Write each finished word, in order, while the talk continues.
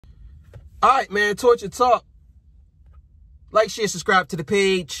All right, man, Torture Talk. Like, share, subscribe to the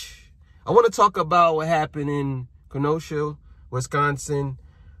page. I want to talk about what happened in Kenosha, Wisconsin,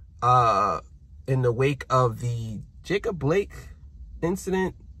 in the wake of the Jacob Blake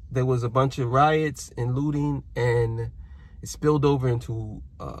incident. There was a bunch of riots and looting, and it spilled over into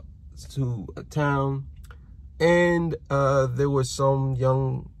to a town. And there was some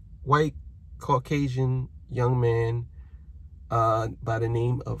young white Caucasian young man by the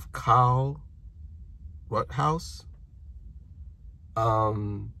name of Kyle Rittenhouse.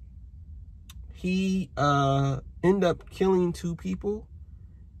 He ended up killing 2 people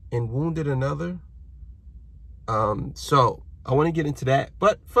and wounded another. So I want to get into that.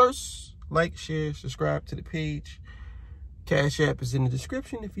 But first, like, share, subscribe to the page. Cash App is in the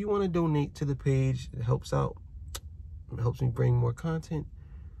description if you want to donate to the page. It helps out. It helps me bring more content.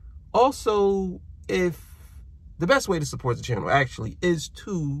 Also, if the best way to support the channel actually is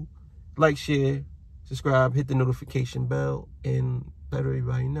to like, share, subscribe, hit the notification bell, and let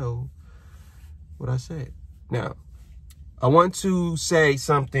everybody know what I said. Now, I want to say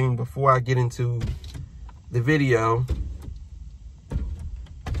something before I get into the video.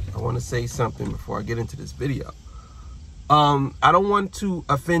 I want to say something before I get into this video. I don't want to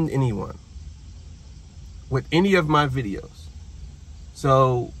offend anyone with any of my videos.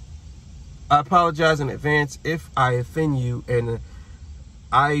 So I apologize in advance if I offend you. And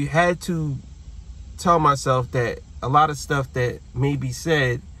I had to tell myself that a lot of stuff that may be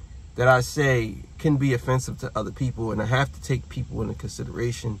said that I say can be offensive to other people. And I have to take people into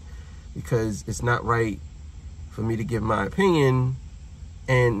consideration, because it's not right for me to give my opinion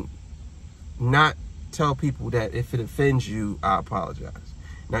and not tell people that if it offends you, I apologize.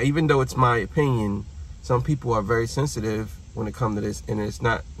 Now, even though it's my opinion, some people are very sensitive when it comes to this, and it's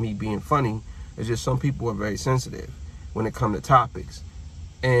not me being funny. It's just some people are very sensitive when it comes to topics.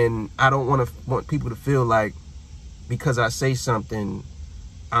 And I don't want people to feel like because I say something,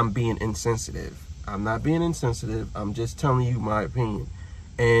 I'm being insensitive. I'm not being insensitive. I'm just telling you my opinion.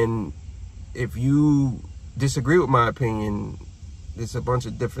 And if you disagree with my opinion, there's a bunch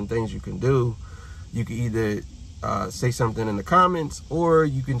of different things you can do. You can either say something in the comments, or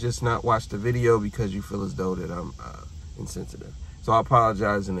you can just not watch the video because you feel as though that I'm insensitive. So I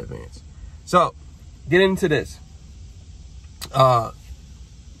apologize in advance. So, get into this.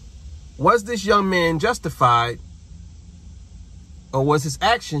 Was this young man justified, or was his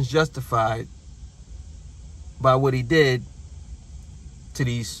actions justified by what he did to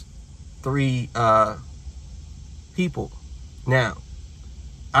these 3 people? Now,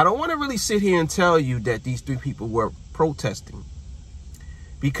 I don't want to really sit here and tell you that these 3 people were protesting,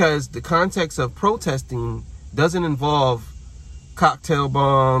 because the context of protesting doesn't involve cocktail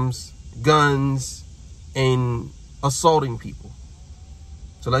bombs, guns, and assaulting people.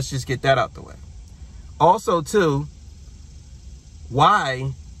 So let's just get that out the way. Also, too,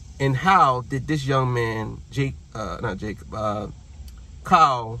 why and how did this young man,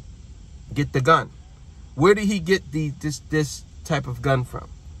 Kyle, get the gun? Where did he get this type of gun from?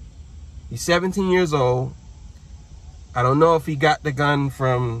 He's 17 years old. I don't know if he got the gun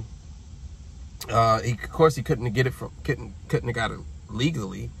from, of course he couldn't get it from, couldn't have got it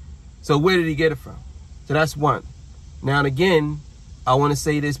legally. So where did he get it from? So that's one. Now, and again, I want to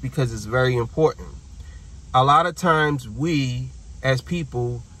say this because it's very important. A lot of times we, as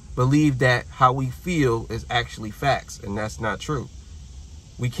people, believe that how we feel is actually facts, and that's not true.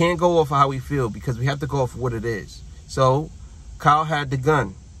 We can't go off of how we feel, because we have to go off of what it is. So, Kyle had the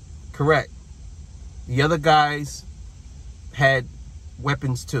gun. Correct. The other guys had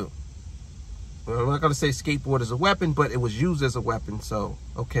weapons too. Well, I'm not going to say skateboard is a weapon, but it was used as a weapon. So,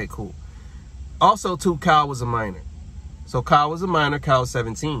 okay, cool. Also, too, Kyle was a minor. So Kyle was a minor. Kyle was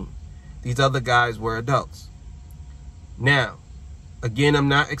 17. These other guys were adults. Now, again, I'm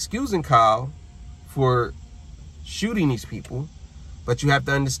not excusing Kyle for shooting these people, but you have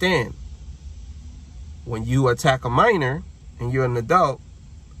to understand, when you attack a minor and you're an adult,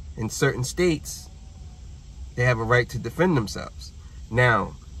 in certain states, they have a right to defend themselves.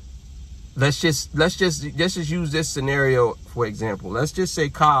 Now, let's just use this scenario for example. Let's just say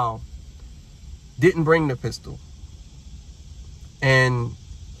Kyle didn't bring the pistol, and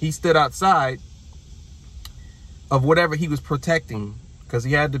he stood outside of whatever he was protecting, because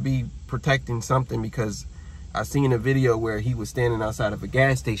he had to be protecting something, because I seen a video where he was standing outside of a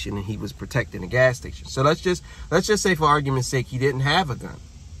gas station and he was protecting a gas station. So let's just say, for argument's sake, he didn't have a gun,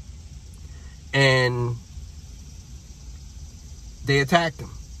 and they attacked him.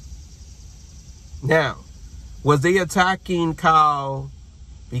 Now, was they attacking Kyle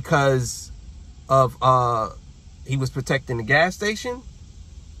because of he was protecting the gas station?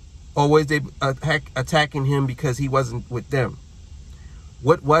 Or was they attacking him because he wasn't with them?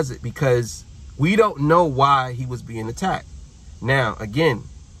 What was it? Because we don't know why he was being attacked. Now, again,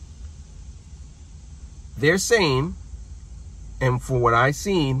 they're saying, and for what I've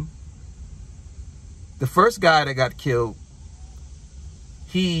seen, the first guy that got killed,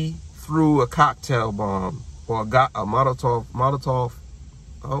 he threw a cocktail bomb or got a Molotov.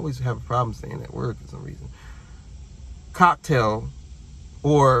 I always have a problem saying that word for some reason. Cocktail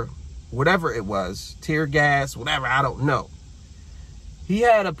or whatever it was, tear gas, whatever, I don't know. He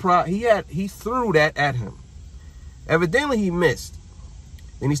threw that at him. Evidently he missed.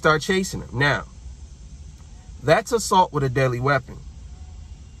 Then he started chasing him. Now, that's assault with a deadly weapon.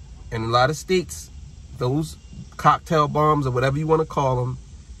 In a lot of states, those cocktail bombs or whatever you want to call them,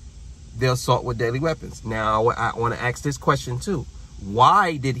 they're assault with deadly weapons. Now, I want to ask this question too.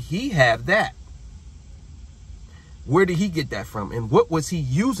 Why did he have that? Where did he get that from? And what was he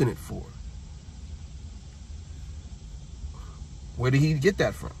using it for? Where did he get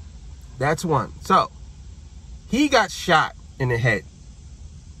that from? That's one. So, he got shot in the head.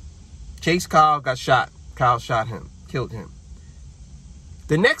 Chase Kyle got shot. Kyle shot him, killed him.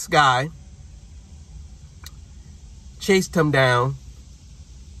 The next guy chased him down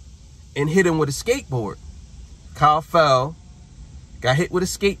and hit him with a skateboard. Kyle fell, got hit with a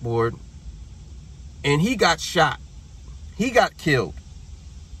skateboard, and he got shot. He got killed.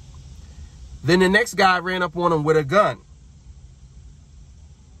 Then the next guy ran up on him with a gun.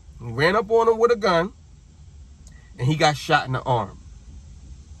 He ran up on him with a gun, and he got shot in the arm.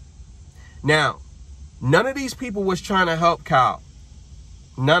 Now, none of these people was trying to help Kyle.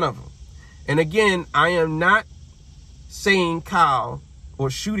 None of them. And again, I am not saying Kyle or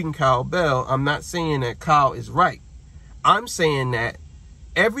shooting Kyle Bell. I'm not saying that Kyle is right. I'm saying that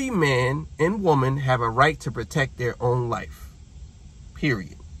every man and woman have a right to protect their own life.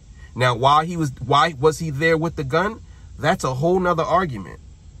 Period. Now, why was he there with the gun? That's a whole nother argument.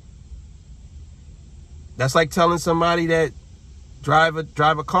 That's like telling somebody that drive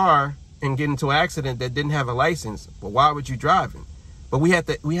a car and get into an accident that didn't have a license. Well, why would you driving? But we have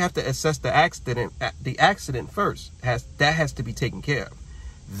to assess the accident first. That has to be taken care of.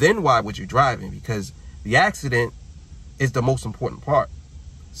 Then why would you driving? Because the accident is the most important part.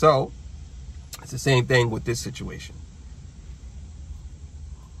 So it's the same thing with this situation.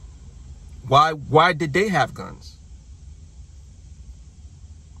 Why did they have guns?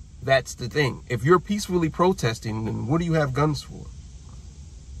 That's the thing. If you're peacefully protesting, then what do you have guns for?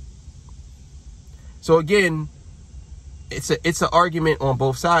 So again, it's an argument on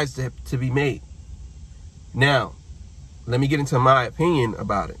both sides to be made. Now, let me get into my opinion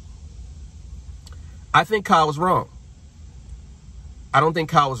about it. I think Kyle was wrong. I don't think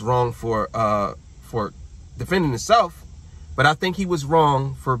Kyle was wrong for defending himself, but I think he was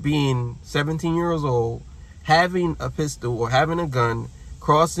wrong for being 17 years old, having a pistol or having a gun,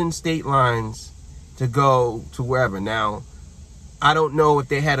 crossing state lines to go to wherever. Now, I don't know if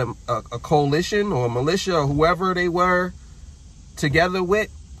they had a coalition or a militia or whoever they were together with.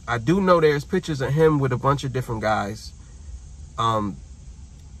 I do know there's pictures of him with a bunch of different guys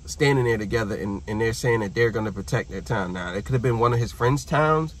standing there together, and they're saying that they're going to protect their town. Now, it could have been one of his friends'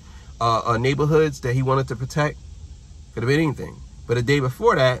 towns, neighborhoods that he wanted to protect. Could have been anything. But a day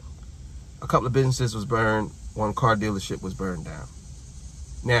before that, a couple of businesses was burned. One car dealership was burned down.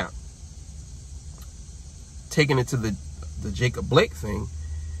 Now, taking it to the Jacob Blake thing,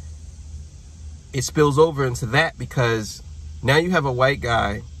 it spills over into that because now you have a white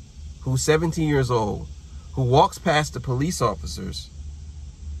guy who's 17 years old who walks past the police officers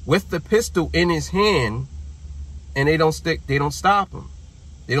with the pistol in his hand, and they don't stop him.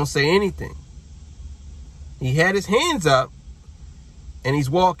 They don't say anything. He had his hands up and he's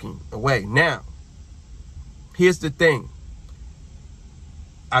walking away. Now, here's the thing.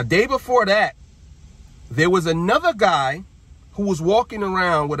 A day before that, there was another guy who was walking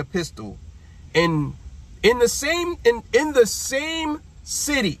around with a pistol in the same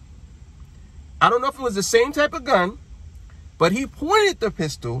city. I don't know if it was the same type of gun, but he pointed the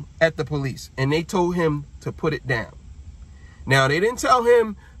pistol at the police and they told him to put it down. Now, they didn't tell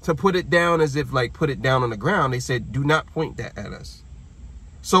him to put it down as if like put it down on the ground. They said, do not point that at us.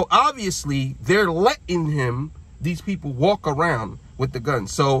 So obviously they're letting these people walk around with the gun.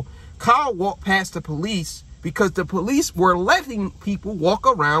 So Kyle walked past the police because the police were letting people walk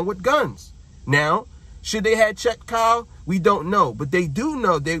around with guns. Now, should they have checked Kyle? We don't know. But they do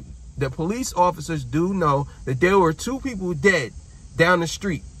know, the police officers do know that there were 2 people dead down the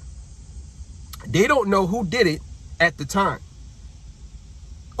street. They don't know who did it at the time.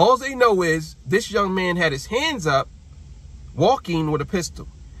 All they know is this young man had his hands up walking with a pistol.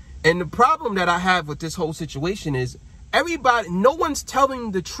 And the problem that I have with this whole situation is no one's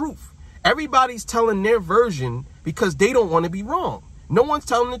telling the truth. Everybody's telling their version because they don't want to be wrong. No one's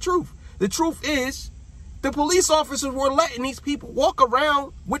telling the truth. The truth is the police officers were letting these people walk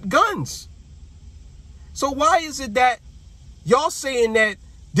around with guns. So why is it that y'all saying that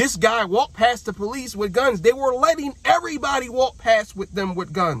this guy walked past the police with guns? They were letting everybody walk past with them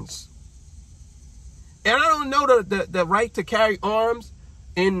with guns. And I don't know the right to carry arms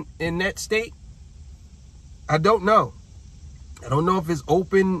in that state. I don't know. I don't know if it's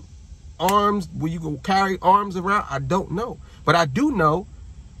open arms where you can carry arms around. I don't know. But I do know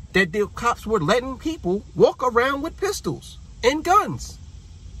that the cops were letting people walk around with pistols and guns.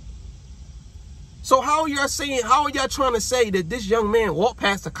 So how are y'all trying to say that this young man walked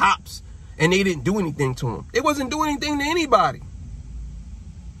past the cops and they didn't do anything to him? It wasn't doing anything to anybody.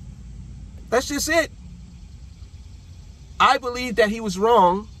 That's just it. I believe that he was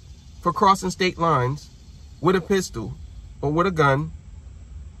wrong for crossing state lines with a pistol or with a gun.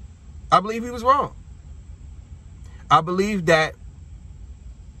 I believe he was wrong. I believe that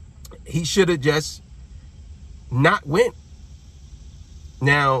he should have just not went.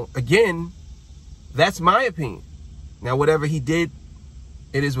 Now, again, that's my opinion. Now, whatever he did,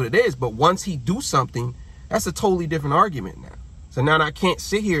 it is what it is. But once he do something, that's a totally different argument now. So now I can't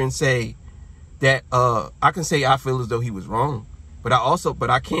sit here and say that I can say I feel as though he was wrong, but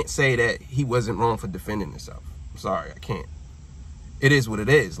I can't say that he wasn't wrong for defending himself. I'm sorry, I can't. It is what it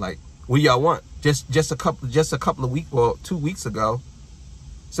is. Like, what do y'all want? Just a couple of weeks, well, 2 weeks ago,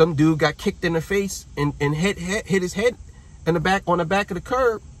 some dude got kicked in the face and hit his head on the back of the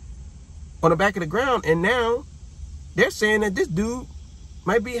curb, on the back of the ground, and now they're saying that this dude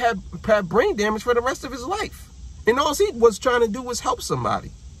might have brain damage for the rest of his life. And all he was trying to do was help somebody.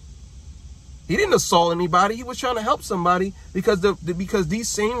 He didn't assault anybody. He was trying to help somebody because because these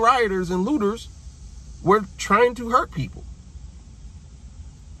same rioters and looters were trying to hurt people.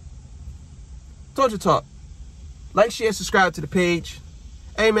 Told you talk. Like, share, subscribe to the page.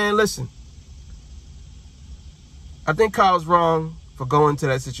 Hey, man, listen. I think Kyle's wrong for going to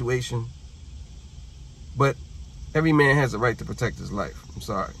that situation. But every man has a right to protect his life. I'm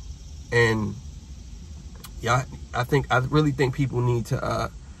sorry. And yeah, I really think people need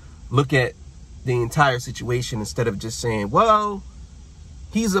to look at the entire situation instead of just saying, well,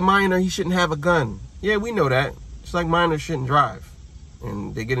 he's a minor, he shouldn't have a gun. Yeah, we know that. It's like minors shouldn't drive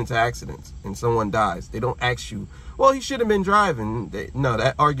and they get into accidents and someone dies. They don't ask you, well, he should have been driving. No,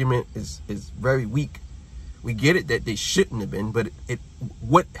 that argument is very weak. We get it that they shouldn't have been, but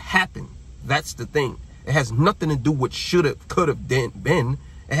what happened? That's the thing. It has nothing to do with what should have, could have been.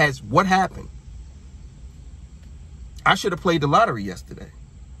 It has what happened. I should have played the lottery yesterday.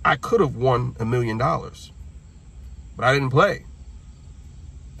 I could have won $1 million, but I didn't play.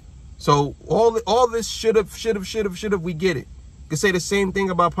 So all this should have, we get it. You can say the same thing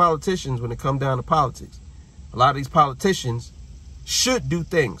about politicians when it comes down to politics. A lot of these politicians should do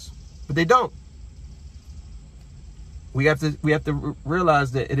things, but they don't. We have to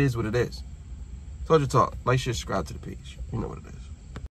realize that it is what it is. Told you talk. Like, share, subscribe to the page. You know what it is.